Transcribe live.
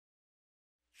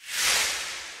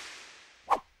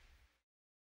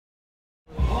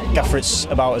Gaffer, it's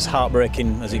about as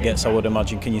heartbreaking as it gets, I would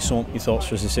imagine. Can you sum up your thoughts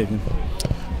for us this evening?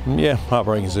 Yeah,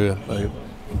 heartbreaking is a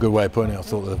good way of putting it. I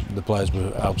thought the players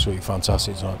were absolutely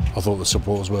fantastic tonight. I thought the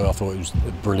supporters were. I thought it was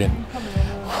brilliant.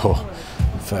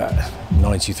 For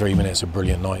 93 minutes, a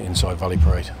brilliant night inside Valley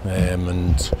Parade,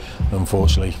 and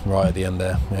unfortunately, right at the end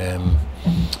there,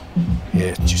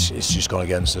 yeah, it's just gone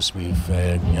against us. We've,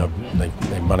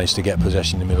 they managed to get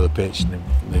possession in the middle of the pitch.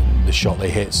 The shot they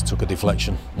hit took a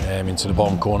deflection into the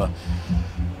bottom corner,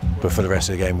 but for the rest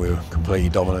of the game, we were completely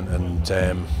dominant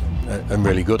and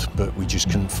really good. But we just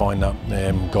couldn't find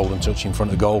that golden touch in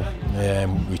front of the goal.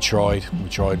 We tried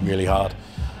really hard.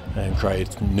 And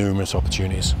created numerous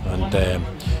opportunities, and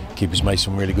keepers made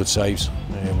some really good saves.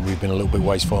 We've been a little bit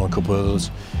wasteful on a couple of others,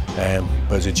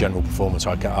 but as a general performance,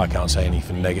 I can't say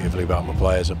anything negatively about my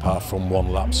players apart from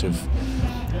one lapse of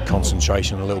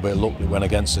concentration and a little bit of luck that went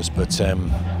against us. But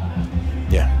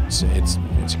yeah,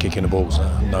 it's a kick in the balls.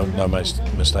 No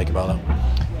mistake about that.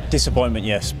 Disappointment,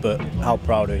 yes, but how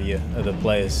proud are you of the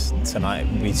players tonight?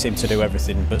 We seem to do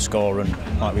everything but score, and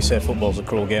like we say, football's a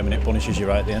cruel game and it punishes you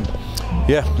right at the end.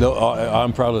 Yeah, look,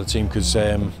 I'm proud of the team because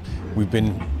we've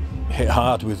been hit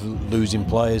hard with losing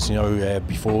players,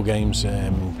 before games,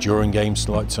 during games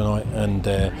like tonight, and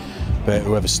but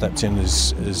whoever stepped in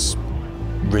has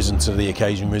risen to the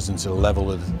occasion, risen to the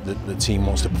level that the team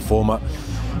wants to perform at.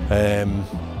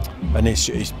 And it's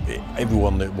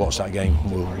everyone that watched that game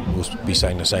will be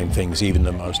saying the same things. Even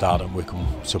the most ardent Wycombe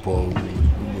supporter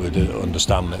would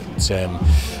understand that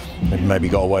they maybe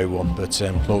got away with one. But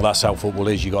look, that's how football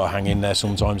is. You got to hang in there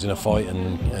sometimes in a fight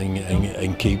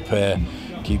and keep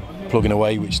plugging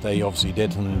away, which they obviously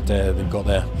did, and they've got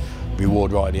their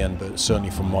reward right at the end. But certainly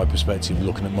from my perspective,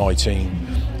 looking at my team,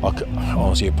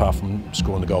 honestly, apart from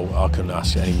scoring the goal, I couldn't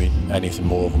ask anything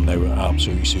more of them. They were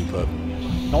absolutely superb.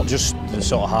 Not just the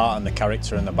sort of heart and the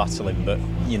character and the battling, but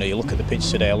you look at the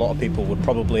pitch today, a lot of people would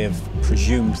probably have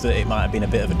presumed that it might have been a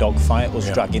bit of a dogfight, was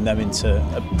dragging them into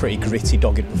a pretty gritty,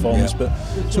 dogged performance. But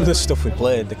some of the stuff we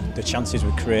played, the chances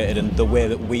we created and the way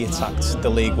that we attacked the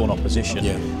League One opposition,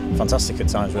 fantastic at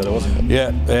times really, wasn't it?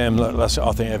 Yeah,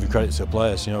 I think every credit to the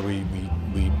players. We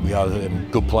had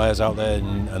good players out there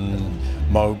and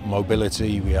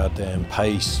mobility, we had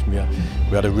pace, we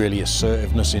had a really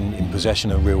assertiveness in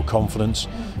possession and real confidence,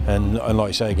 and like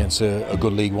you say, against a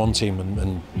good League One team,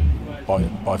 and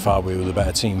by far we were the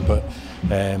better team. But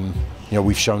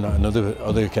we've shown that on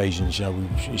other occasions.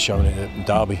 We've shown it at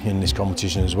Derby in this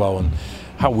competition as well, and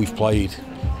how we've played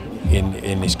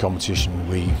in this competition,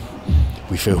 we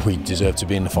feel we deserve to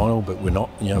be in the final, but we're not.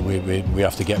 We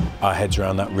have to get our heads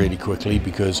around that really quickly,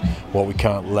 because what we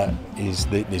can't let is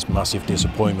this massive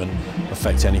disappointment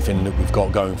affect anything that we've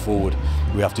got going forward.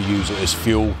 We have to use it as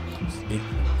fuel.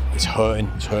 It's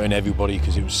hurting everybody,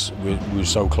 because we were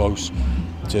so close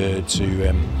to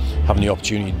having the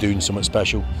opportunity of doing something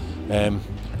special.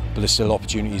 But there's still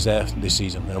opportunities there this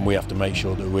season, and we have to make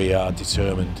sure that we are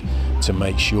determined to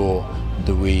make sure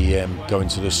that we go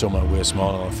into the summer with a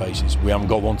smile on our faces. We haven't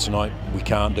got one tonight. We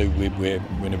can't do. We're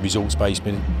in a results-based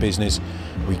business.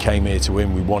 We came here to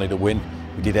win. We wanted to win.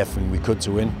 We did everything we could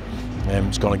to win.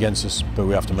 It's gone against us, but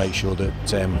we have to make sure that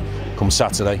come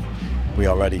Saturday, we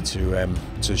are ready to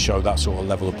show that sort of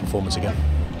level of performance again.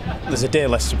 There's a day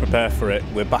less to prepare for it.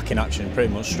 We're back in action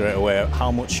pretty much straight away.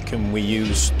 How much can we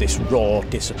use this raw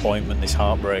disappointment, this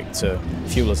heartbreak, to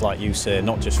fuel us, like you say,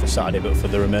 not just for Saturday but for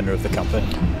the remainder of the campaign?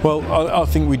 Well, I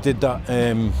think we did that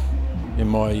in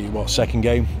my second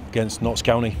game against Notts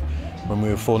County, when we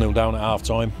were 4-0 down at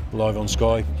half-time, live on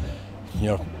Sky.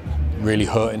 Really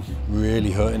hurting,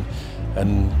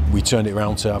 and we turned it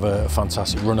around to have a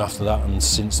fantastic run after that. And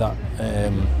since that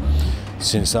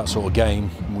sort of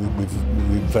game,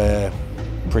 we've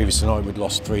previous tonight we'd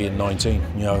lost 3 in 19,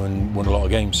 and won a lot of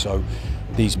games. So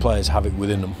these players have it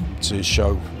within them to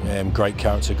show great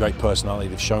character, great personality.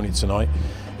 They've shown it tonight.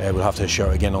 We'll have to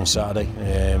show it again on Saturday,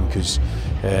 because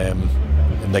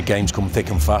their games come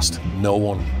thick and fast. No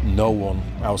one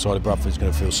outside of Bradford is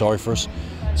going to feel sorry for us.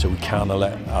 So we can't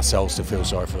let ourselves to feel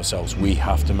sorry for ourselves. We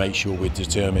have to make sure we're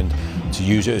determined to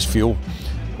use it as fuel.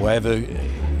 Whatever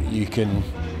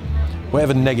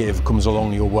negative comes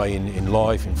along your way in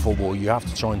life, in football, you have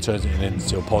to try and turn it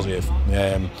into a positive,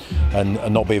 and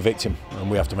not be a victim. And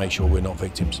we have to make sure we're not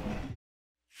victims.